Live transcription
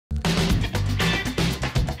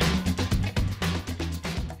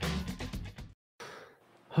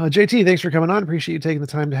JT, thanks for coming on. Appreciate you taking the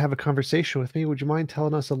time to have a conversation with me. Would you mind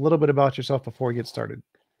telling us a little bit about yourself before we get started?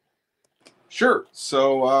 Sure.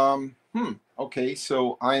 So, okay.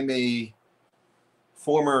 So I'm a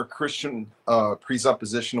former Christian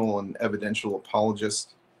presuppositional and evidential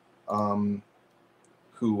apologist um,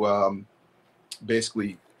 who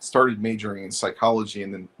basically started majoring in psychology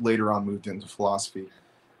and then later on moved into philosophy.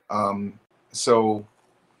 Um, so,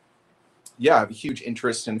 yeah, I have a huge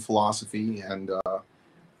interest in philosophy, and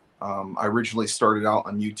I originally started out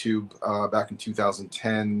on YouTube back in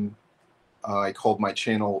 2010. I called my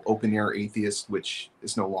channel Open Air Atheist, which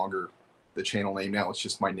is no longer the channel name now. It's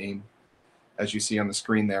just my name, as you see on the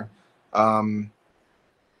screen there.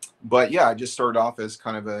 But yeah, I just started off as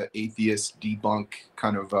kind of a atheist debunk,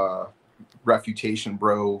 kind of refutation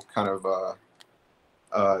bro kind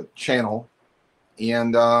of channel.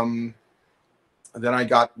 And then I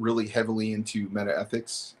got really heavily into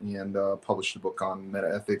metaethics and published a book on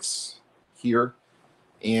metaethics here.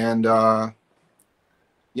 And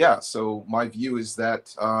yeah, so my view is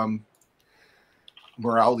that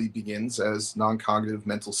morality begins as non-cognitive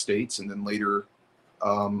mental states, and then later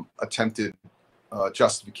attempted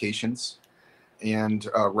justifications and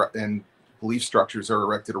belief structures are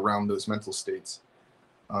erected around those mental states.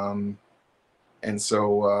 And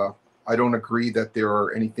so I don't agree that there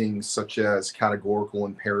are anything such as categorical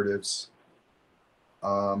imperatives.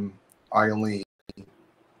 I only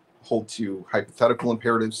hold to hypothetical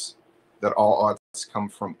imperatives, that all oughts come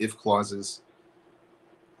from if clauses.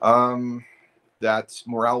 That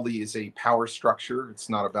morality is a power structure. It's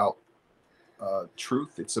not about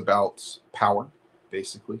truth. It's about power,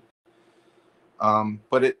 basically.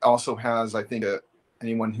 But it also has, I think,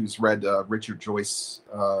 anyone who's read Richard Joyce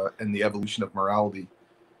and the Evolution of Morality,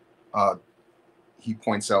 he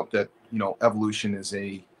points out that, you know, evolution is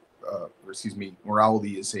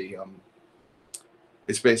morality is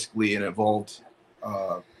it's basically an evolved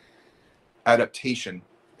adaptation.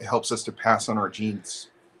 It helps us to pass on our genes.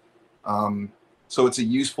 So it's a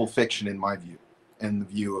useful fiction in my view, and the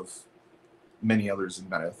view of many others in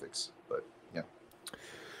metaethics. But yeah.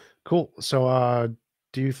 Cool. So,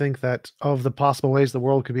 do you think that of the possible ways the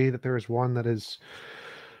world could be, that there is one that is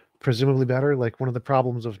presumably better? Like, one of the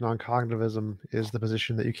problems of non-cognitivism is the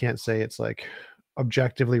position that you can't say it's like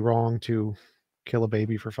objectively wrong to kill a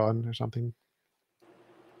baby for fun or something.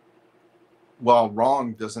 Well,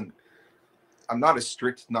 wrong doesn't. I'm not a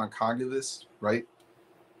strict non-cognitivist, right?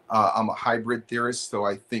 I'm a hybrid theorist, so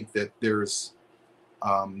I think that there's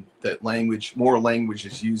that moral language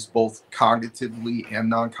is used both cognitively and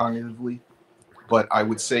non-cognitively. But I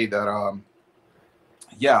would say that,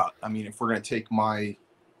 yeah, I mean, if we're going to take my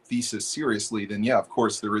thesis seriously, then yeah, of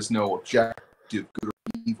course, there is no objective good or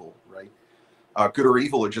evil, right? Good or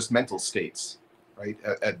evil are just mental states, right?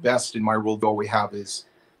 At best, in my world, all we have is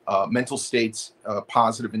mental states,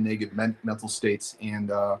 positive and negative mental states,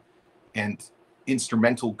 and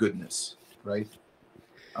instrumental goodness, right?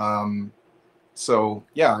 So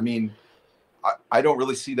yeah, I mean, I don't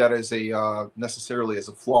really see that as a necessarily as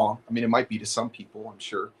a flaw. I mean, it might be to some people, I'm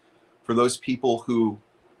sure. For those people who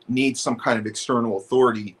need some kind of external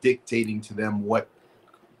authority dictating to them what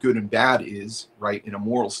good and bad is, right, in a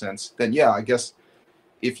moral sense, then yeah, I guess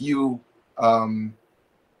if you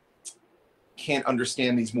can't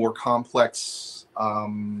understand these more complex,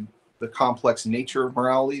 the complex nature of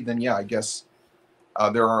morality, then yeah, I guess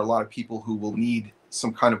there are a lot of people who will need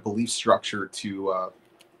some kind of belief structure to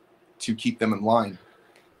keep them in line.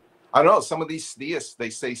 I don't know. Some of these theists, they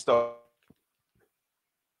say stuff.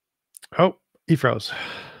 Oh, he froze.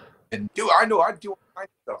 And I do all kinds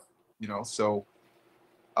of stuff, you know. So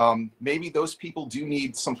maybe those people do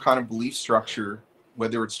need some kind of belief structure,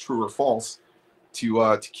 whether it's true or false,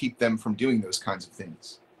 to keep them from doing those kinds of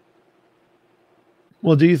things.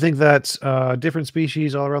 Well, do you think that different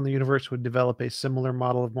species all around the universe would develop a similar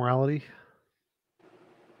model of morality?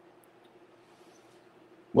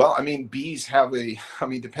 Well, I mean, bees have I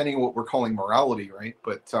mean, depending on what we're calling morality, right?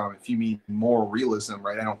 But if you mean moral realism,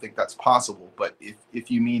 right, I don't think that's possible. But if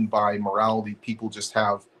you mean by morality, people just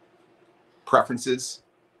have preferences,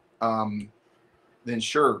 then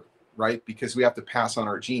sure, right? Because we have to pass on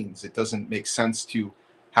our genes. It doesn't make sense to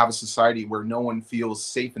have a society where no one feels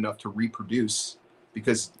safe enough to reproduce,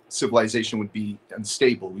 because civilization would be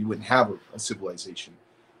unstable. We wouldn't have a civilization.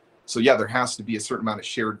 So yeah, there has to be a certain amount of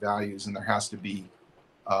shared values, and there has to be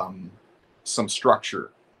some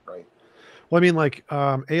structure, right? Well, I mean, like,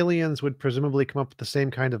 aliens would presumably come up with the same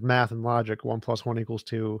kind of math and logic: 1 + 1 =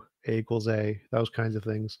 2, A = A, those kinds of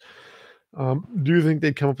things. Do you think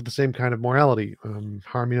they'd come up with the same kind of morality?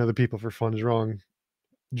 Harming other people for fun is wrong,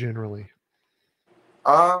 generally.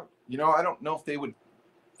 You know, I don't know if they would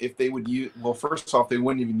if they would use, well, first off, they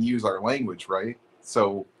wouldn't even use our language, right?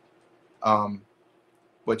 So,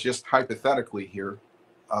 but just hypothetically here,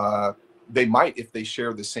 they might if they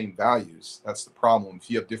share the same values. That's the problem. If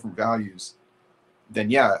you have different values, then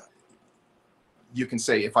yeah, you can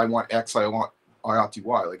say if I want X, I ought to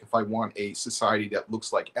Y. Like if I want a society that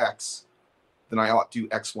looks like X, then I ought to do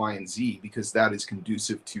X, Y, and Z because that is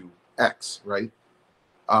conducive to X, right?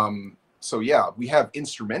 So yeah, we have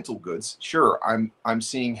instrumental goods. Sure, I'm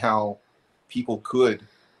seeing how people could,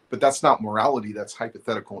 but that's not morality. That's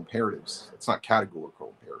hypothetical imperatives. It's not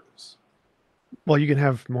categorical imperatives. Well, you can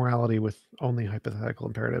have morality with only hypothetical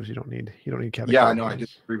imperatives. You don't need categorical. Yeah, I know. I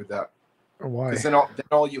disagree with that. Or why? Because then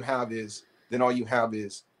all you have is you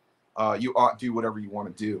ought to do whatever you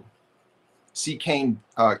want to do. See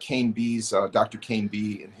Dr. Kane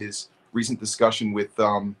B in his recent discussion with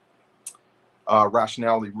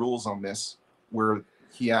Rationality Rules on this, where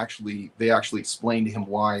they actually explained to him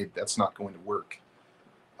why that's not going to work.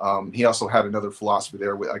 He also had another philosopher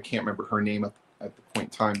there. I can't remember her name at the point in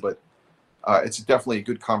time, but it's definitely a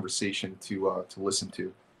good conversation to listen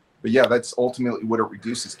to. But yeah, that's ultimately what it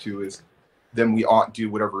reduces to is then we ought to do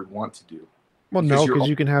whatever we want to do. Well, no, because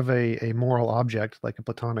you can have a moral object, like a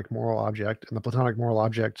Platonic moral object, and the Platonic moral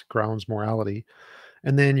object grounds morality.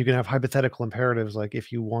 And then you can have hypothetical imperatives, like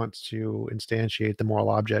if you want to instantiate the moral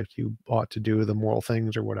object, you ought to do the moral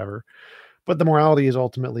things or whatever. But the morality is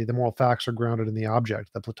ultimately, the moral facts are grounded in the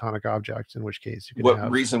object, the Platonic object, in which case you can What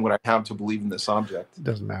reason would I have to believe in this object? It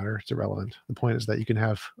doesn't matter. It's irrelevant. The point is that you can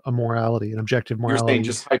have a morality, an objective morality. You're saying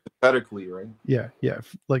just hypothetically, right? Yeah, yeah.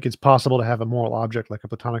 Like it's possible to have a moral object, like a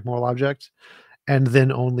Platonic moral object, and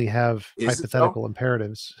then only have hypothetical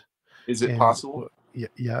imperatives. Is it possible?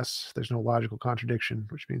 Yes. There's no logical contradiction,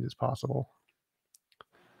 which means it's possible.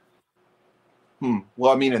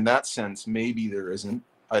 Well, I mean, in that sense, maybe there isn't.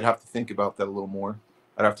 I'd have to think about that a little more.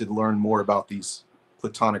 I'd have to learn more about these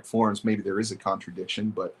Platonic forms. Maybe there is a contradiction,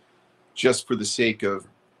 but just for the sake of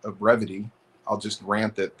brevity, I'll just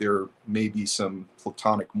rant that there may be some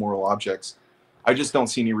Platonic moral objects. I just don't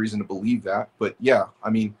see any reason to believe that. But yeah, I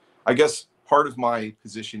mean, I guess part of my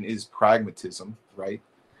position is pragmatism, right?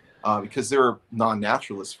 Because there are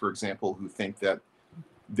non-naturalists, for example, who think that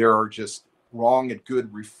there are just wrong and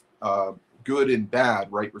good and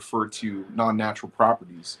bad, right, refer to non-natural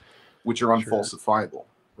properties, which are unfalsifiable,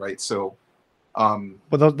 right? So,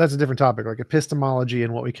 but that's a different topic. Like epistemology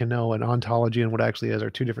and what we can know, and ontology and what actually is,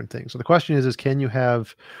 are two different things. So the question is can you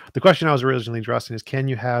have? The question I was originally addressing is, can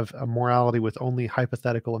you have a morality with only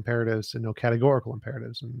hypothetical imperatives and no categorical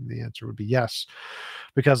imperatives? And the answer would be yes,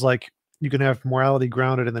 because like you can have morality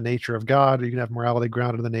grounded in the nature of God, or you can have morality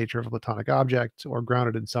grounded in the nature of a Platonic object, or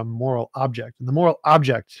grounded in some moral object. And the moral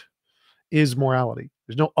object is morality.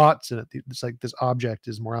 There's no oughts in it. It's like this object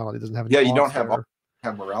is morality. It doesn't have any you don't have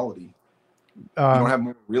morality. You don't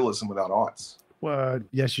have realism without oughts. Well,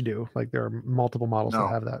 yes, you do. Like there are multiple models that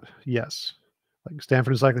have that. Yes. Like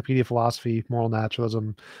Stanford Encyclopedia of Philosophy, Moral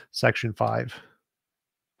Naturalism, Section 5.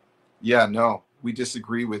 Yeah, no, we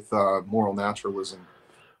disagree with moral naturalism.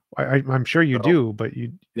 I'm sure you do, but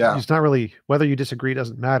it's not really, whether you disagree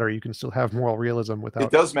doesn't matter. You can still have moral realism without.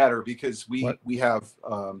 It does matter because we have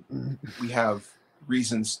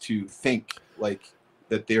reasons to think like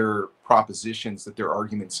that their propositions, that their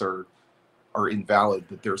arguments are invalid,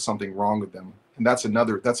 that there's something wrong with them, and that's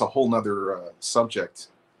a whole nother subject.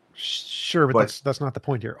 Sure, but that's not the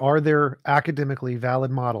point here. Are there academically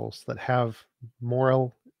valid models that have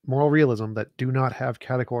moral realism that do not have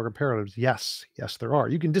categorical imperatives? Yes, there are.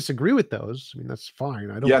 You can disagree with those. I mean, that's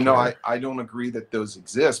fine. I don't. Yeah, no, I don't agree that those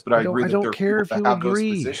exist, but I agree that there are people that have those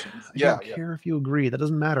positions. I don't care if you agree. That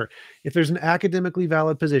doesn't matter. If there's an academically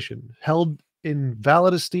valid position held in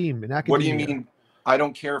valid esteem in academia. What do you mean? I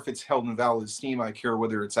don't care if it's held in valid esteem. I care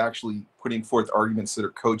whether it's actually putting forth arguments that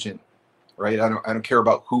are cogent, right? I don't care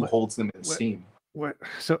about who holds them in esteem. What?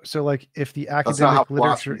 So like if the academic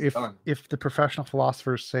literature, if the professional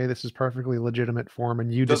philosophers say this is perfectly legitimate form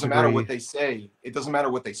and you disagree. It doesn't matter what they say. It doesn't matter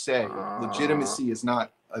what they say. Legitimacy is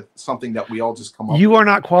not something that we all just come up with. You are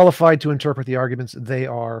not qualified to interpret the arguments.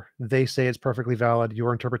 They say it's perfectly valid.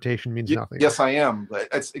 Your interpretation means nothing. Yes, I am. But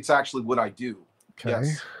it's actually what I do. Okay.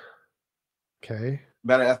 Yes. Okay.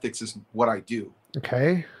 Metaethics is what I do.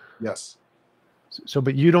 Okay. Yes. So,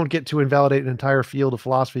 but you don't get to invalidate an entire field of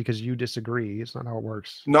philosophy because you disagree. It's not how it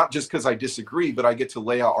works. Not just because I disagree, but I get to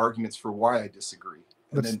lay out arguments for why I disagree.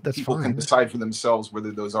 And then people can decide for themselves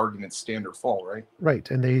whether those arguments stand or fall, right?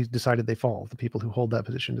 Right. And they decided they fall. The people who hold that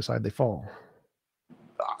position decide they fall.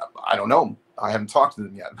 I don't know. I haven't talked to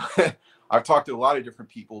them yet. I've talked to a lot of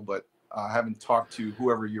different people, but I haven't talked to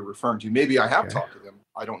whoever you're referring to. Maybe I have talked to them.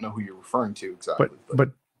 I don't know who you're referring to exactly. But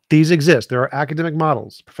These exist. There are academic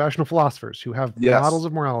models, professional philosophers who have Yes. models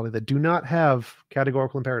of morality that do not have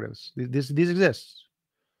categorical imperatives. These exist.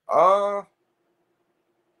 Moral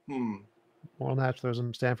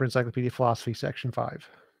naturalism, Stanford Encyclopedia of Philosophy, section 5.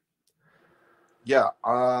 Yeah.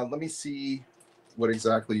 Let me see what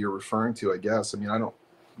exactly you're referring to, I guess. I mean,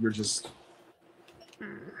 you're just.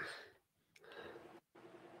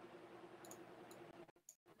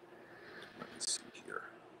 Let's see here.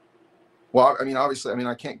 Well, I mean, obviously,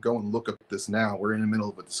 I can't go and look up this now. We're in the middle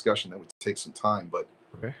of a discussion that would take some time, but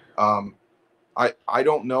okay. I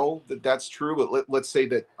don't know that that's true, but let's say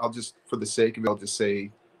that for the sake of it, I'll just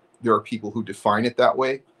say there are people who define it that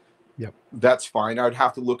way. Yep. That's fine. I would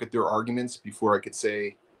have to look at their arguments before I could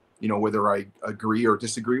say, whether I agree or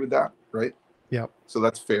disagree with that. Right. Yep. So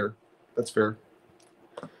that's fair. That's fair.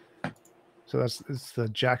 So it's the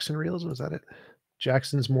Jackson realism. Is that it?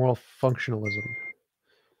 Jackson's moral functionalism.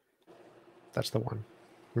 That's the one.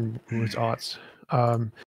 It's aughts.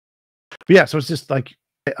 But yeah, so it's just like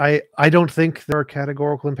I don't think there are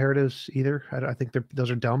categorical imperatives either. I think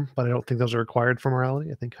those are dumb, but I don't think those are required for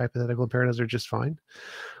morality. I think hypothetical imperatives are just fine.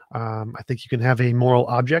 I think you can have a moral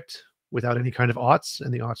object without any kind of oughts,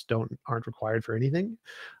 and the oughts aren't required for anything.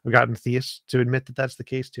 I've gotten theists to admit that that's the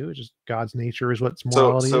case too. It's just God's nature is what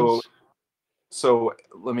morality is. So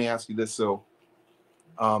let me ask you this. So,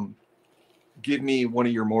 give me one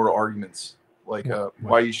of your moral arguments, like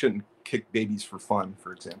why you shouldn't kick babies for fun,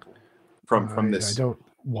 for example. From this,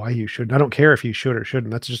 why you shouldn't. I don't care if you should or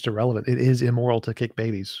shouldn't. That's just irrelevant. It is immoral to kick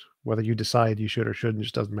babies. Whether you decide you should or shouldn't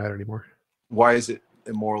just doesn't matter anymore. Why is it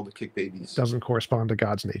immoral to kick babies? It doesn't correspond to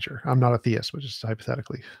God's nature. I'm not a theist, but just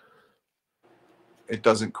hypothetically. It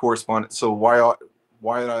doesn't correspond. So why ought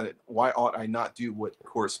I not do what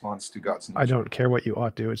corresponds to God's nature? I don't care what you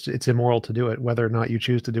ought to. It's immoral to do it. Whether or not you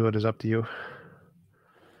choose to do it is up to you.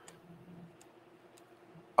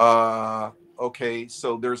 Okay,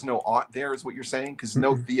 so there's no ought there, is what you're saying? Because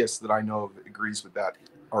no theist that I know of agrees with that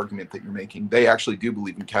argument that you're making. They actually do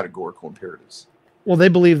believe in categorical imperatives. Well, they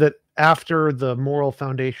believe that after the moral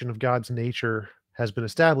foundation of God's nature has been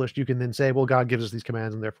established, you can then say, well, God gives us these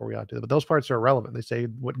commands and therefore we ought to do them. But those parts are irrelevant. They say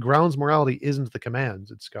what grounds morality isn't the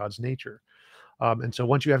commands, it's God's nature. And so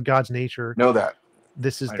once you have God's nature, know that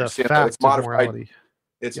this is the fact of morality.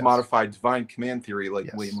 It's modified divine command theory,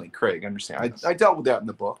 like William Lane Craig. Understand? I dealt with that in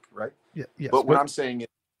the book, right? Yeah. Yes. But what I'm saying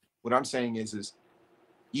is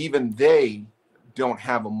even they don't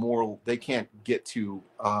have a moral. They can't get to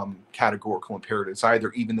categorical imperatives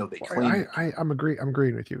either, even though they claim. I'm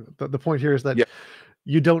agreeing with you. The point here is that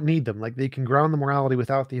you don't need them. Like they can ground the morality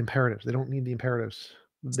without the imperatives. They don't need the imperatives.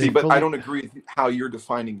 But I don't agree with how you're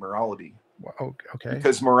defining morality. Okay.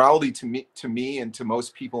 Because morality to me and to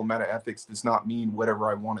most people in metaethics does not mean whatever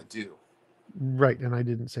I want to do. Right, and I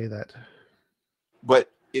didn't say that.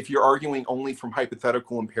 But if you're arguing only from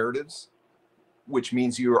hypothetical imperatives, which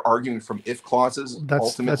means you're arguing from if clauses,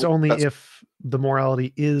 that's only if the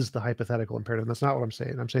morality is the hypothetical imperative. That's not what I'm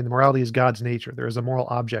saying. I'm saying the morality is God's nature. There is a moral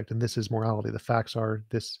object, and this is morality. The facts are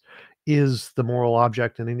this is the moral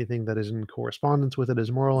object, and anything that is in correspondence with it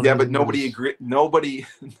is moral. Yeah, but nobody agree. Nobody.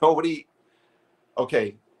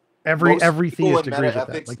 Okay. Every theist agrees with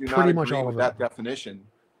that. Like pretty much all of that definition.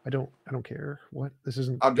 I don't care. What? This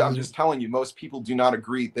isn't. I'm just telling you. Most people do not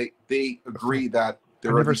agree. They agree that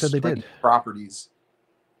there are these properties,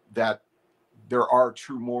 that there are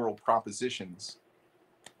true moral propositions.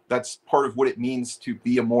 That's part of what it means to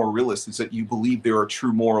be a moral realist, is that you believe there are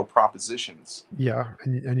true moral propositions. Yeah,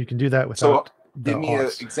 and you can do that without. So give me an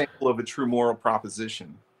example of a true moral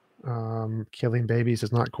proposition. Killing babies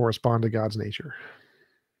does not correspond to God's nature.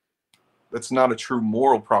 That's not a true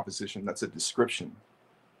moral proposition. That's a description.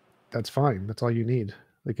 That's fine. That's all you need.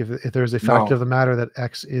 Like if there's a fact of the matter that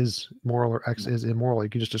X is moral or X is immoral, you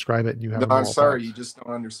can just describe it and you have. No, I'm sorry. You just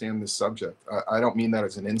don't understand this subject. I don't mean that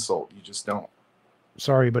as an insult. You just don't.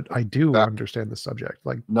 Sorry, but I do understand the subject.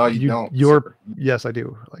 Like no, you don't. Yes, I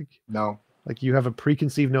do. Like no. Like you have a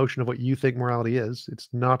preconceived notion of what you think morality is. It's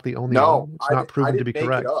not the only one. It's not proven to be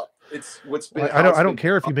correct. It's what's been. I don't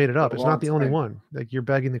care if you made it up. It's not the only one. Like you're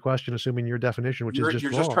begging the question, assuming your definition, which is just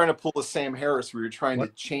you're wrong. Just trying to pull a Sam Harris, where you're trying to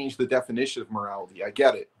change the definition of morality. I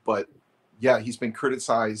get it, but yeah, he's been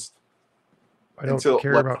criticized. I don't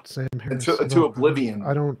care about Sam Harris to oblivion.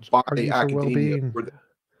 I don't argue for well-being.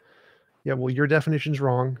 Yeah, well, your definition's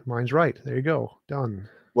wrong. Mine's right. There you go. Done.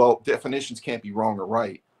 Well, definitions can't be wrong or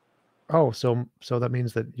right. Oh, so that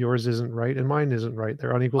means that yours isn't right and mine isn't right.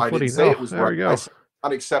 They're on equal footing. I didn't say it was there right. You go.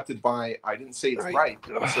 not accepted by. I didn't say it's right.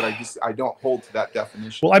 I said I don't hold to that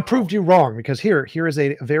definition. Well, I proved you wrong, because here is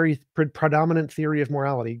a very predominant theory of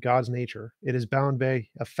morality, God's nature. It is bound by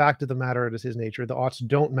a fact of the matter. It is his nature. The oughts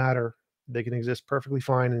don't matter. They can exist perfectly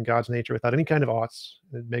fine in God's nature without any kind of oughts.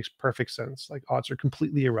 It makes perfect sense. Like, oughts are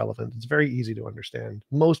completely irrelevant. It's very easy to understand.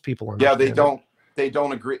 Most people understand. Yeah, they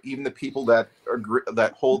don't agree. Even the people that agree,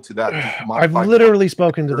 that hold to that. I've literally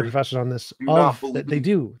spoken to the professors on this. They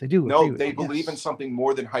do. No, they believe in something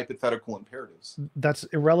more than hypothetical imperatives. That's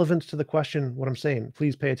irrelevant to the question. What I'm saying,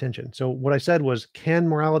 please pay attention. So what I said was, can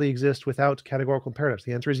morality exist without categorical imperatives?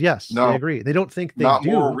 The answer is yes. No, they agree. They don't think they not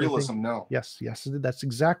do. Moral realism. No. Yes. That's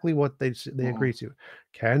exactly what they agree to.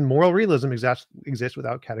 Can moral realism exist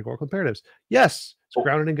without categorical imperatives? Yes. It's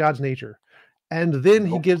grounded in God's nature. And then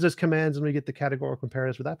he gives us commands and we get the categorical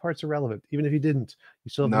imperatives, but that part's irrelevant. Even if he didn't, you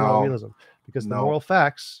still have the moral realism, because the moral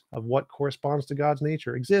facts of what corresponds to God's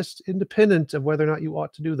nature exist independent of whether or not you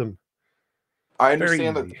ought to do them. I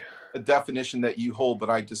understand that a definition that you hold, but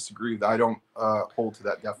I disagree. I don't hold to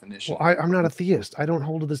that definition. Well, I'm not a theist. I don't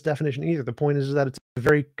hold to this definition either. The point is that it's a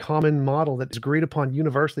very common model that is agreed upon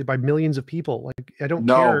universally by millions of people. Like, I don't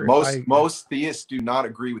care. Most theists do not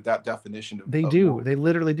agree with that definition. They do. They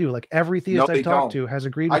literally do. Like, every theist I've talked to has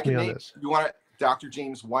agreed with me on this. You want Dr.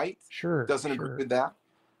 James White? Sure. Doesn't agree with that.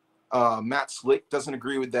 Matt Slick doesn't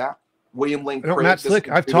agree with that. William Lane Craig. Matt Slick.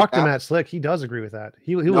 I've talked to Matt Slick. He does agree with that.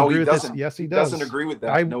 He will agree with this. Yes, he does. He doesn't agree with that.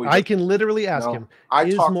 I can literally ask him.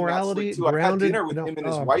 Is morality grounded? I've had dinner with him and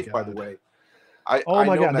his wife, by the way. Oh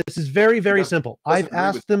my God, this is very, very simple. I've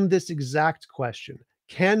asked them this exact question.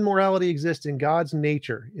 Can morality exist in God's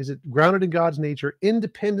nature? Is it grounded in God's nature,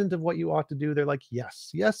 independent of what you ought to do? They're like,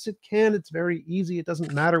 yes, it can. It's very easy. It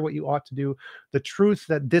doesn't matter what you ought to do. The truth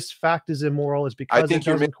that this fact is immoral is because I think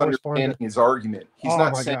you're misunderstanding his argument. He's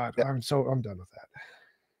not saying that. I'm done with that.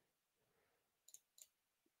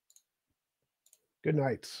 Good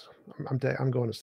night. I'm going to sleep.